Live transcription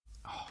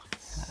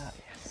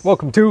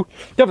Welcome to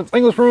Devin's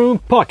English Room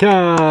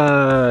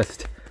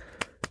Podcast.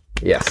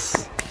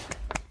 Yes.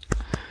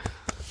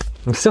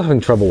 I'm still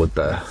having trouble with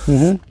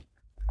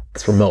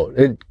this remote.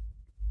 It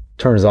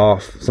turns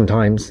off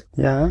sometimes.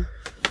 Yeah.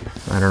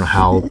 I don't know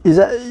how. Is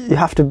that you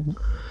have to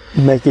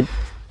make it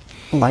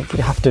like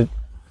you have to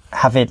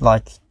have it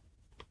like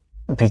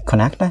be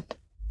connected?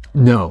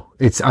 No,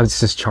 I was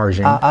just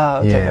charging.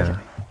 Okay. Yeah.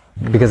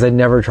 Because I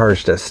never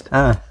charged this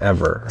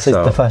ever. So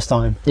it's the first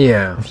time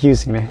of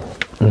using it.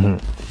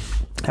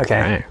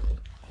 Okay. Right.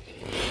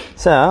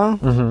 So,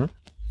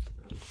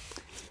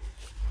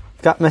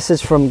 got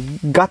message from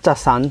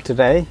Gacha-san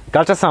today.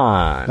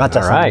 Gacha-san.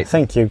 Gacha-san. All right.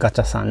 Thank you,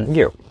 Gacha-san. Thank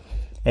you.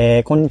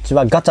 こんにち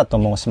は、ガチャと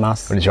申しま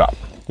す。こんにちは。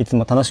いつ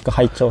も楽しく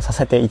拝聴さ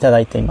せていただ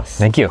いていま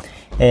す。Thank you.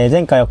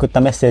 前回送っ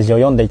たメッセージを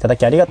読んでいただ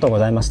きありがとうご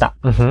ざいました。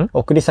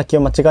送り先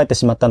を間違えて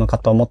しまったのか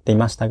と思ってい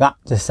ましたが、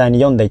実際に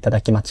読んでいた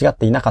だき間違っ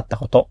ていなかった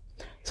こと、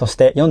そし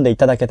て読んでい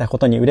ただけたこ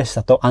とに嬉し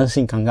さと安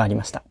心感があり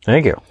ました。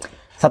Thank you.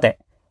 さて、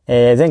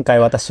前回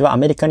私はア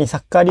メリカにサ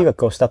ッカー留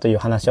学をしたという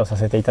話をさ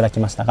せていただき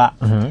ましたが、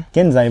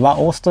現在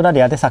はオーストラ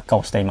リアでサッカー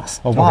をしていま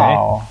す。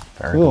Wow.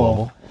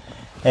 Very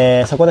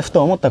cool. そこでふ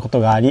と思ったこと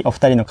があり、お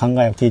二人の考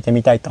えを聞いて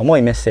みたいと思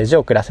いメッセージ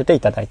を送らせて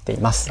いただいてい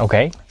ます。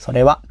Okay. そ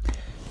れは、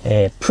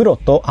プロ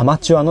とアマ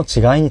チュアの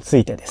違いにつ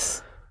いてで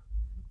す。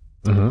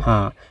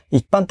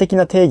一般的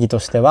な定義と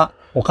しては、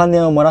お金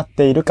をもらっ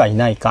ているかい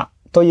ないか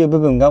という部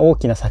分が大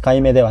きな境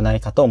目ではない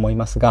かと思い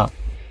ますが、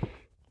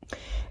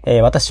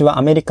私は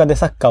アメリカで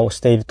サッカーをし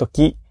ていると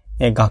き、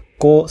学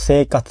校、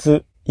生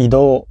活、移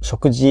動、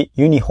食事、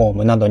ユニフォー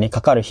ムなどに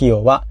かかる費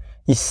用は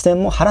一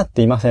銭も払っ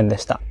ていませんで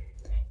した。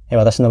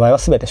私の場合は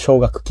すべて奨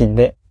学金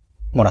で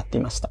もらって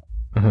いました。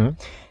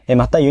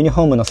またユニ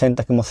フォームの選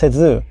択もせ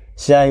ず、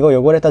試合後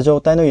汚れた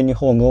状態のユニ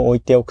フォームを置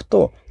いておく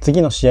と、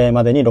次の試合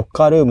までにロッ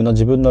カールームの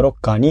自分のロッ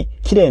カーに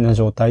綺麗な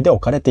状態で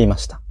置かれていま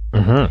した。こ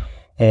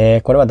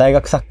れは大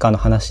学サッカーの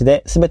話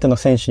で、すべての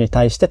選手に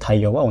対して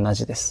対応は同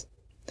じです。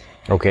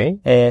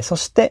Okay. そ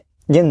して、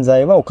現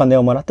在はお金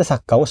をもらってサ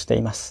ッカーをして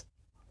います。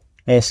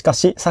しか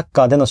し、サッ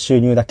カーでの収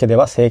入だけで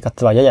は生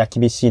活はやや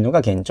厳しいのが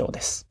現状で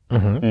す。こ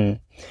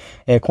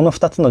の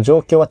二つの状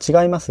況は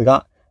違います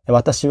が、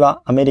私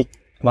はあまり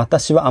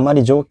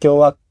状況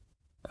は、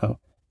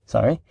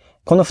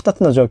この二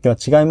つの状況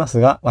は違います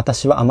が、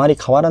私はあまり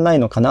変わらない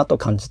のかなと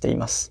感じてい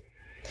ます。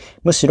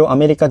むしろア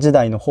メリカ時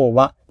代の方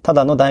は、た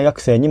だの大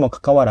学生にも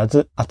かかわら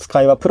ず、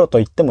扱いはプロと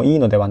言ってもいい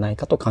のではない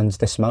かと感じ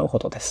てしまうほ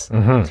どです。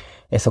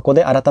そこ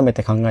で改め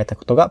て考えた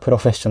ことが、プロ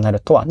フェッショナル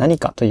とは何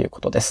かという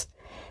ことです。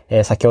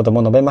先ほど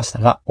も述べました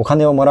が、お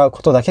金をもらう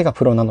ことだけが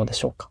プロなので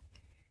しょうか。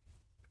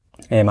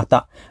ま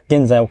た、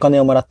現在お金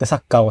をもらってサ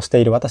ッカーをし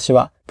ている私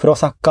は、プロ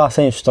サッカー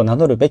選手と名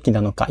乗るべきな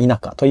のか否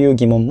かという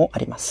疑問もあ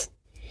ります。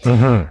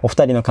お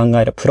二人の考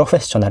えるプロフェ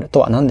ッショナルと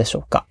は何でしょ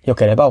うか。よ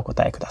ければお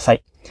答えくださ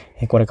い。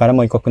これから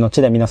も異国の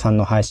地で皆さん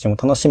の配信を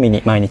楽しみ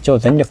に毎日を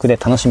全力で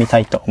楽しみた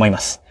いと思いま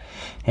す。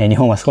日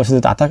本は少し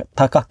ずつ暖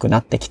かくな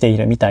ってきてい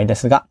るみたいで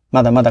すが、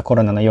まだまだコ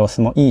ロナの様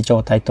子もいい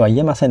状態とは言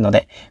えませんの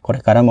で、こ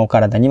れからもお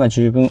体には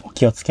十分お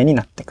気をつけに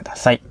なってくだ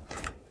さい。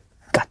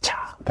ガチャ。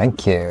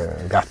Thank you,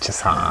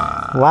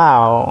 Gacha-san.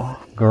 Wow.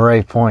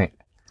 Great point.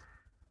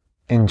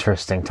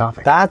 Interesting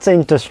topic. That's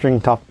an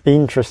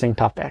interesting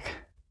topic.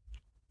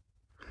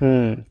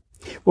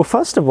 Well,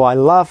 first of all, I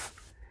love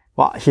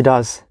what he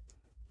does.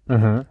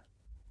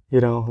 You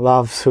know,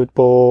 loves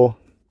football,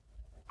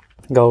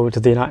 go to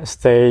the United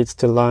States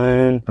to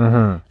learn,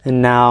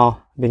 and now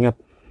being a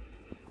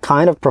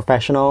kind of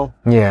professional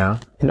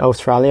in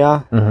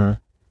Australia.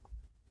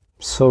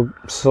 So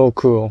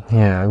cool.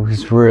 Yeah, it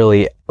was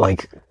really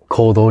like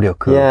行動力,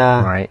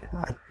 right?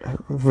 I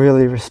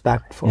really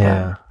respect for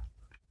that.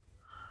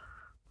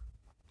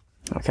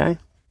 Okay.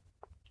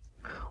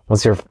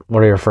 What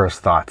are your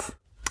first thoughts?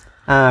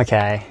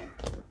 Okay.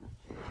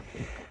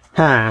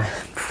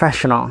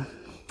 Professional.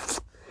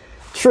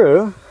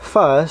 True.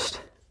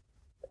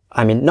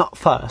 Not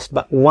first,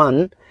 but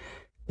one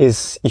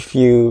is if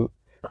you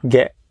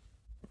get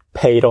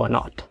paid or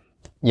not.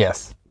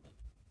 Yes.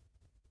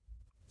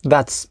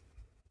 That's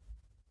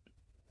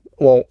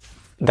one.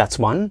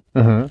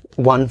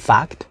 One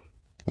fact.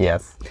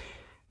 Yes.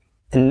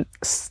 And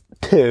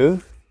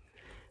two,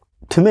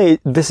 to me,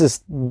 this is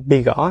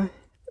bigger,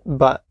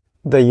 but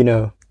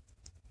the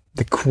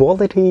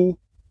quality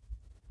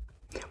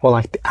or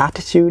like the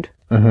attitude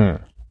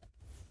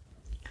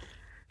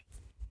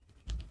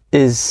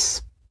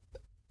is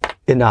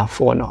enough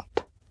or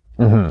not.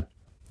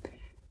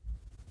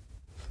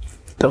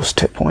 Those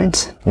 2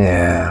 points.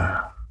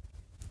 Yeah.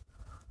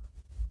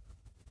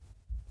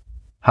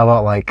 How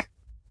about like,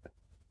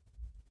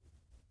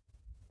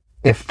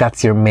 if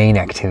that's your main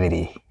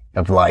activity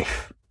of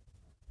life?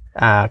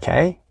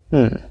 Okay.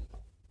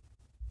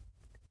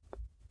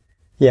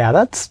 Yeah,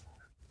 that's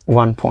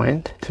 1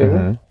 point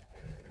too.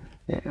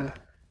 Yeah.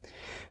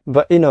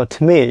 But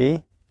to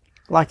me,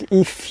 like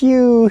if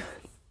you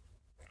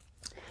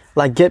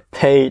like get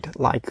paid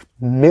like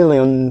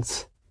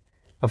millions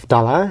of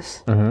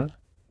dollars,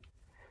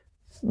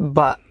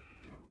 but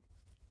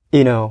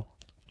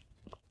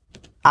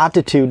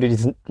attitude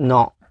is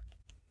not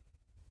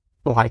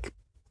like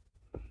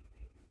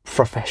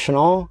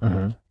professional.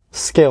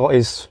 Skill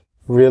is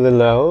really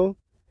low.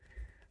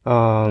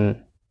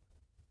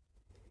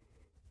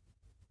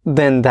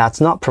 Then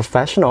that's not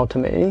professional to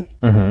me.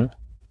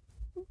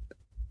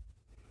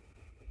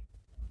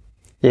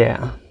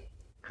 Yeah.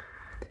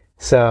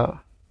 So,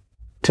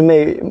 to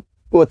me,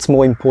 what's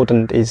more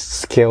important is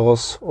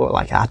skills or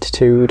like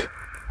attitude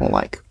or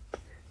like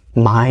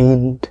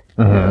mind,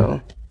 you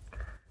know?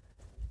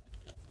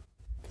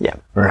 Yeah.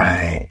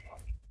 Right.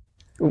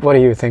 What do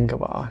you think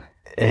about?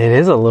 It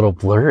is a little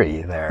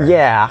blurry there.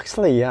 Yeah,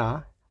 actually,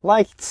 yeah.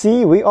 Like,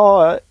 see, we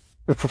are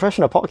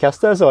professional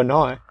podcasters or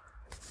not?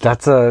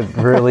 That's a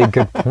really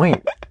good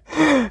point.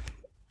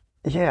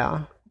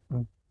 Yeah.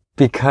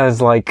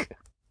 Because, like,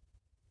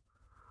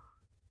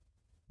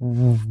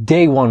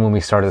 day one when we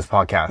started this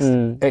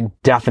podcast,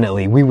 it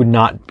definitely, we would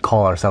not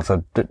call ourselves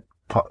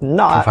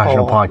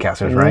professional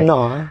podcasters, right?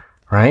 No.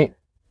 Right?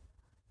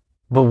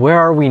 But where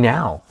are we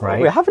now,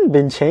 right? We haven't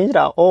been changed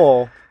at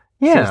all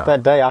since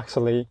that day,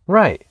 actually.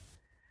 Right.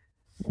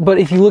 But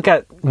if you look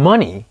at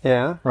money,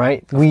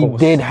 right? We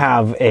did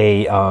have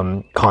a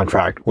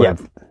contract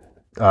with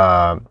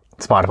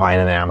Spotify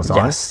and then Amazon,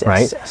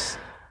 right? Yes.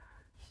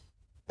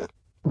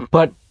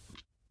 But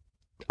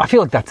I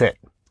feel like that's it.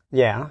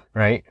 Yeah.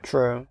 Right?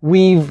 True.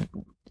 We've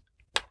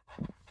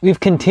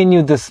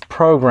continued this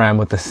program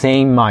with the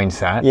same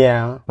mindset.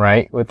 Yeah.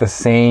 Right? With the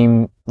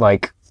same,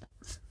 like,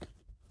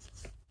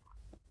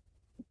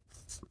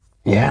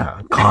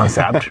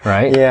 concept,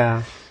 right?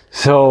 Yeah.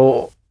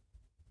 So,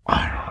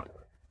 I don't know.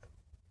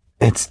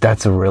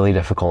 That's a really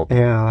difficult.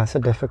 Yeah, that's a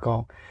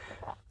difficult.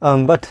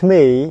 But to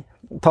me,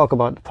 talk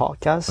about the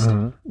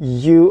podcast.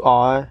 You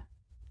are,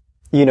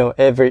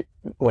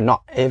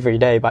 not every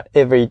day, but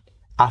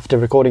after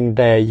recording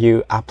day,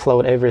 you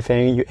upload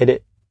everything, you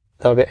edit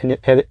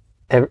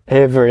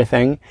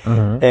everything,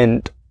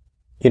 and,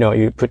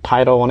 you put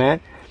title on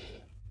it.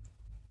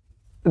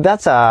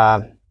 That's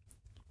a,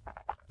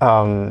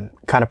 kind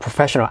of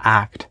professional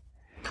act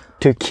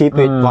to keep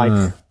it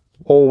like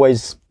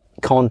always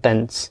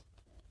contents,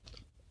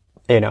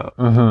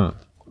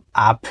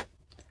 up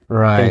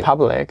in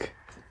public.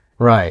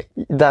 Right.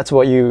 That's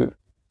what you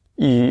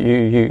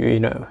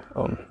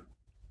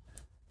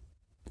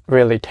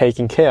really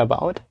taking care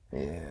about.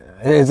 Yeah.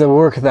 It's a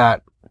work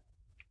that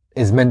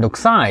is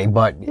mendokusai,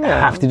 but you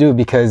have to do it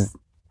because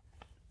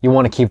you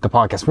want to keep the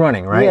podcast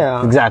running, right?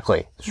 Yeah.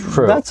 Exactly. It's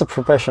true. That's a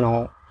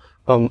professional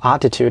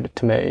attitude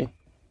to me.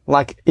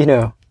 Like,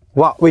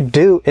 what we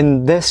do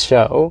in this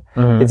show,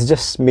 it's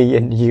just me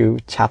and you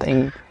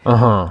chatting,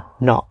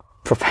 not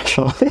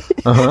professionally.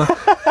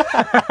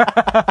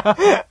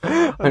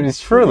 And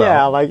it's true though.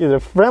 Yeah, like it's a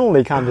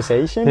friendly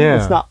conversation. Yeah.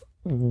 It's not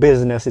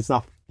business, it's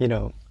not,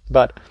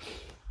 but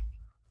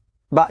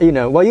what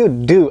you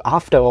do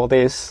after all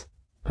this,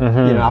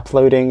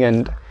 uploading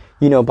and,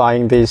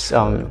 buying these,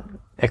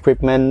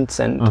 equipments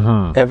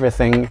and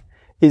everything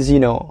is,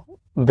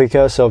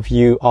 because of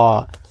you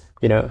are,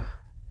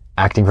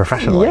 acting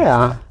professionally.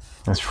 Yeah.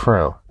 That's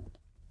true.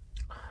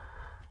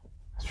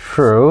 It's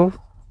true.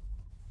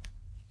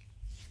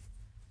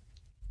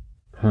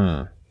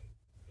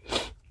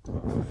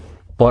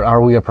 But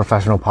are we a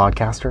professional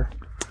podcaster?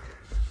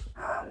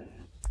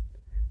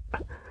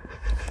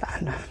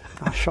 I'm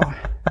not sure.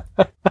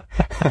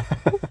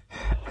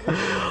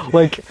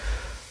 Like,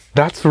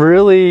 that's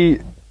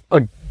really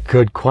a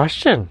good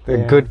question. A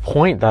good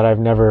point that I've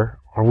never...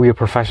 Are we a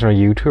professional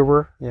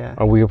YouTuber? Yeah.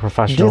 Are we a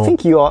professional... Do you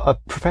think you are a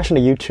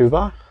professional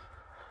YouTuber?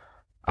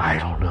 I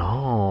don't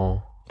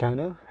know. Don't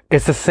know?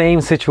 It's the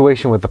same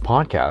situation with the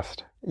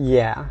podcast.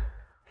 Yeah.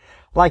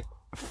 Like,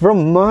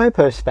 from my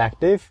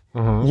perspective,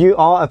 you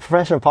are a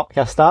professional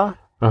podcaster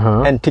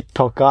and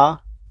TikToker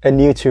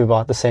and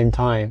YouTuber at the same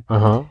time.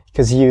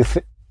 Because you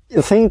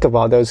think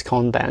about those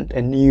content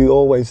and you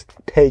always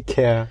take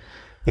care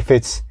if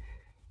it's,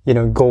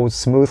 goes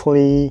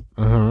smoothly,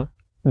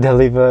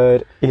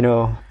 delivered,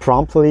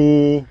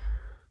 promptly,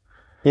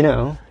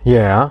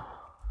 Yeah.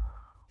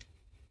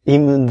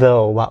 Even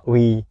though what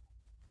we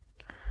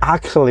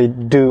actually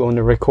do on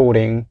the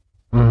recording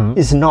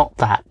is not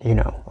that,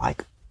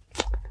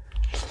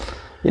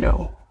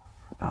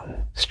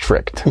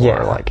 strict. Yeah.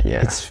 Or like,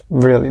 It's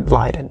really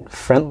light and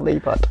friendly,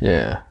 but.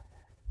 Yeah.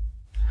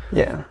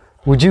 Yeah.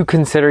 Would you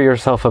consider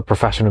yourself a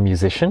professional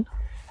musician?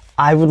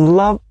 I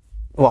want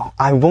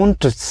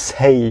to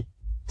say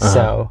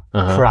so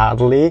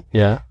proudly.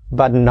 Yeah.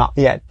 But not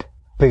yet.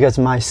 Because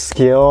my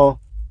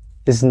skill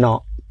is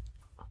not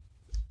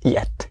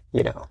yet,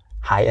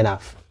 high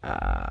enough.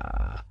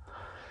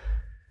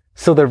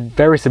 So they're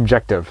very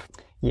subjective.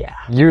 Yeah.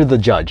 You're the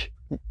judge.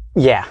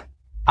 Yeah.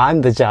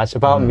 I'm the judge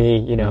about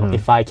me,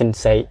 if I can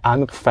say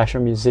I'm a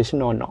professional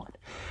musician or not.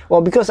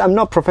 Well, because I'm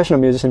not a professional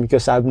musician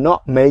because I'm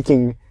not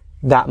making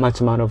that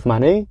much amount of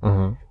money.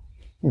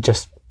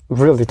 Just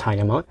really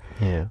tiny amount.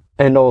 Yeah.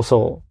 And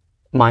also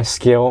my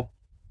skill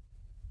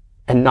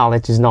and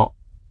knowledge is not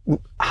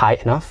high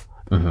enough.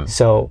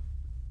 So,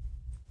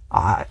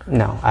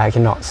 no, I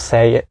cannot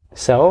say it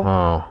so.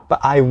 But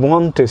I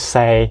want to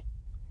say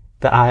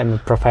that I'm a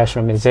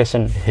professional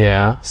musician.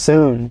 Yeah.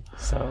 Soon.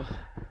 So,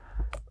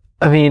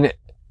 I mean,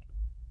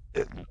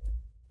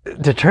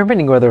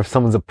 determining whether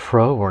someone's a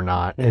pro or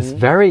not is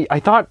very, I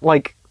thought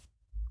like,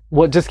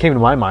 what just came to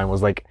my mind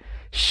was like,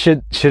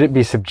 should it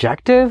be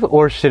subjective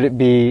or should it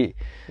be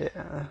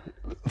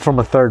from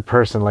a third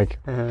person? Like,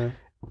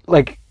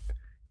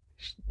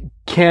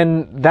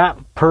 can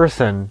that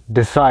person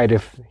decide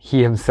if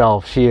she or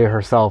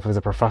herself is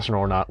a professional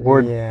or not?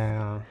 Or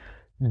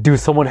do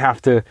someone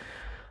have to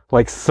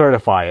like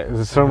certify it?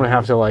 Does someone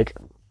have to like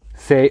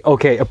say,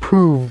 okay,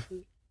 approve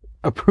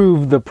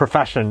the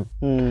profession?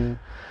 I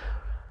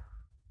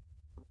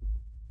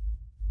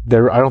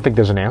don't think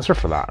there's an answer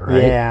for that,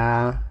 right?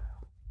 Yeah.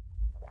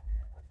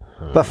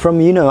 But from,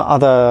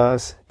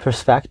 others'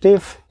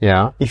 perspective,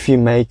 if you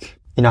make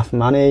enough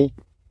money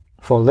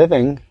for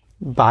living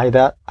by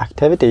that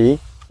activity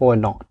or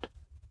not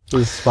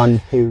is one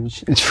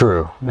huge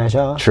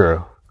measure.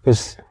 True.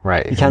 Because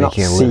you cannot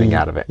making a see, living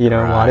out of it.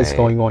 What is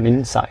going on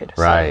inside.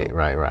 Right.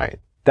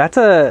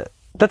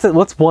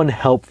 What's one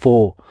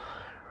helpful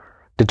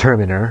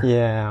determiner?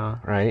 Yeah.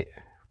 Right?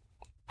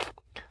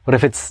 What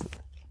if I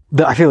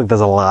feel like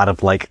there's a lot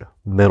of like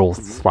middle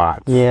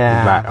spots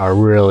that are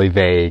really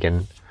vague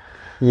and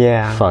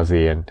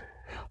fuzzy and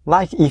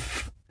like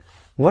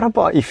what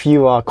about if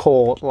you are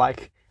called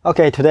like,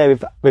 okay, today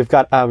we've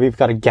got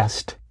a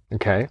guest.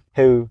 Okay.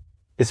 Who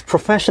is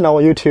professional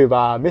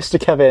YouTuber, Mr.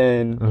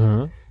 Kevin.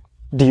 Mm-hmm.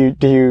 Do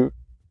you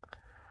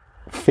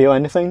feel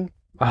anything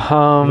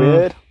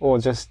weird or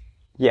just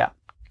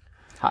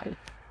hi?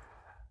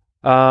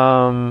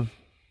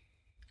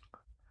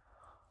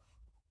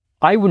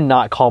 I would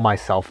not call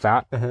myself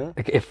that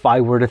if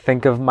I were to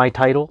think of my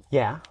title.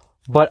 Yeah.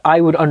 But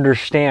I would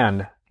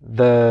understand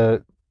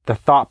the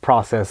thought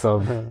process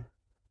of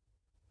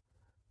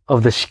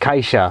the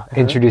shikaisha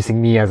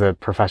introducing me as a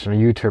professional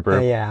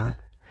YouTuber.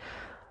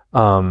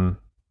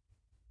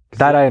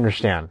 That I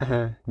understand.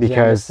 Because you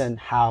understand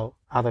how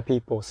other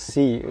people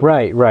see you.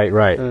 Right.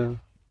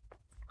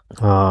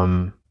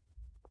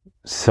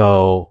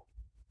 So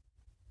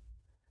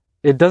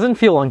it doesn't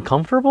feel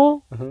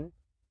uncomfortable,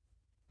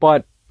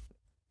 but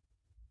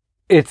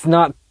it's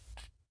not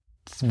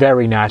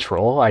very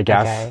natural, I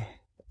guess. Okay.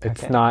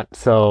 It's not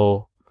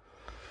so...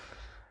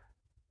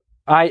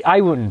 I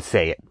wouldn't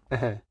say it.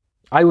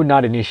 I would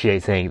not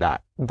initiate saying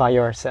that. By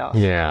yourself?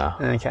 Yeah.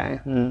 Okay.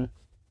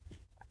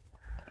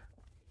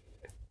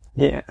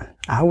 Yeah.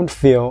 I would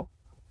feel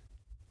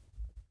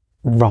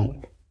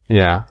wrong.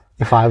 Yeah.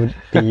 If I would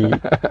be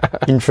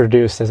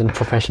introduced as a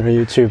professional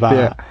YouTuber.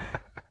 Yeah.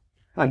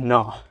 I'm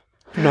not.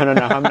 No,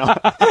 I'm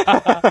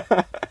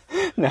not.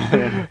 No.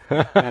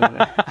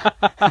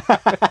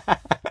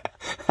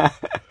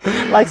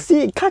 Like,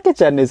 see,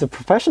 Kake-chan is a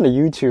professional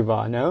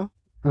YouTuber, no?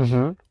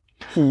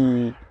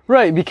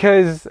 Right,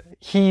 because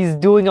he's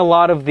doing a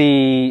lot of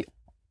the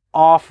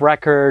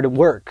off-record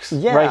works.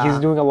 Yeah. Right, he's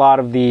doing a lot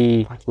of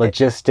the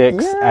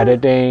logistics,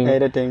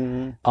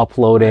 editing,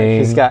 uploading.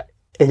 He's got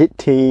edit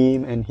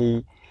team and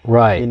he,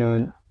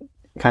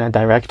 kind of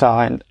director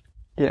and,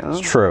 It's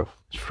true.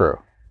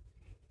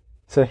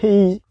 So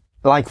he,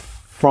 like,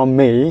 from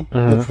me,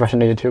 the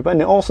professional YouTuber,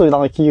 and also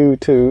like you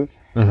too,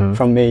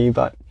 from me,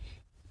 but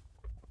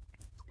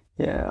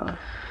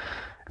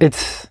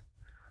it's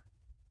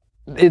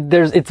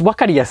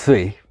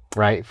wakariyasui,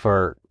 right,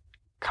 for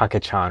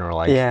Kake-chan, or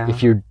like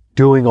if you're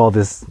doing all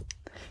this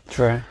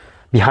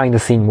behind the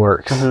scene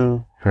works,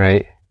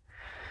 right?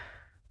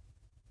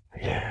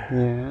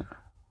 Yeah.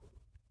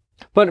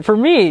 But for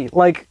me,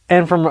 like,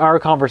 and from our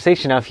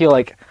conversation, I feel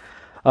like,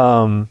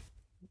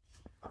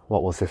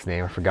 what was his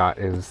name? I forgot.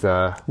 It was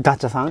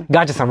Gacha-san.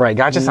 Gacha-san, right?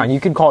 Gacha-san. You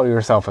can call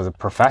yourself as a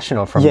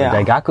professional from the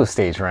Daigaku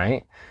stage,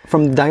 right?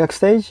 From the Daigaku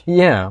stage?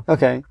 Yeah.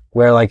 Okay.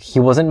 Where like he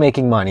wasn't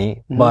making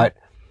money, but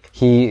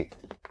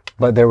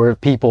there were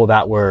people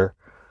that were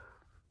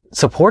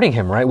supporting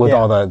him, right? With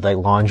all the like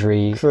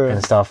laundry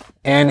and stuff.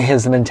 And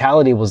his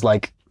mentality was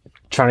like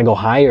trying to go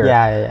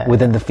higher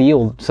within the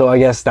field. So I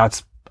guess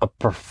that's a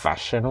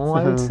professional,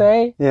 I would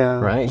say. Yeah.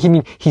 Right?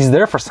 He's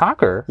there for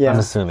soccer, I'm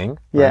assuming.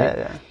 Right?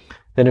 Yeah.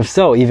 Then if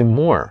so, even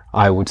more,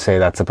 I would say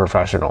that's a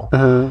professional.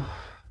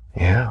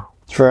 Yeah.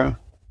 True.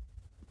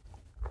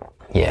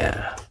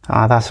 Yeah.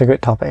 That's a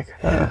good topic.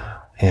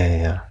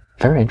 Yeah.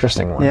 Very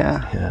interesting one.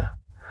 Yeah.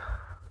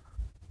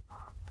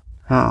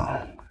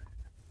 Oh.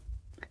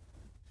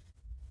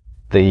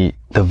 The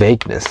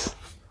vagueness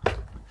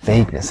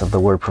of the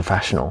word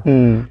professional.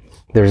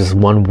 There's this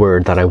one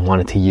word that I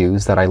wanted to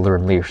use that I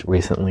learned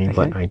recently,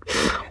 but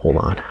hold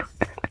on.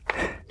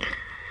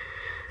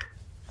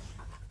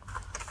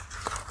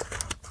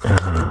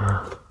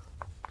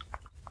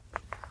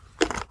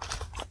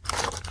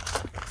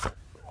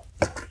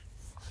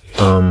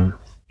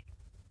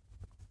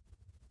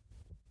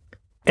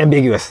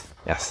 Ambiguous.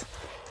 Yes.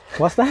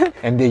 What's that?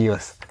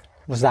 Ambiguous.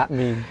 What's that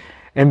mean?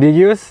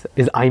 Ambiguous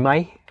is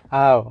aimai.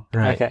 Oh,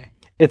 right. Okay.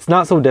 It's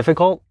not so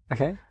difficult.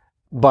 Okay.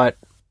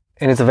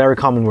 And it's a very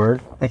common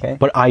word. Okay.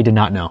 But I did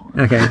not know.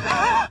 Okay.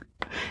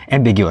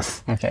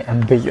 ambiguous. Okay,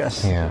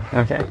 ambiguous. Yeah.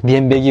 Okay. The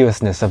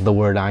ambiguousness of the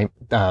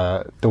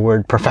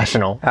word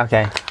professional.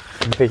 Okay.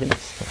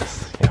 Ambiguous.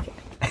 Yes.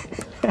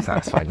 Yeah.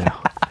 Satisfied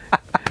now.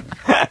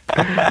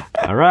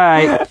 All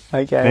right.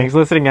 Okay. Thanks for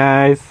listening,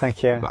 guys.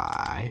 Thank you.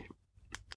 Bye.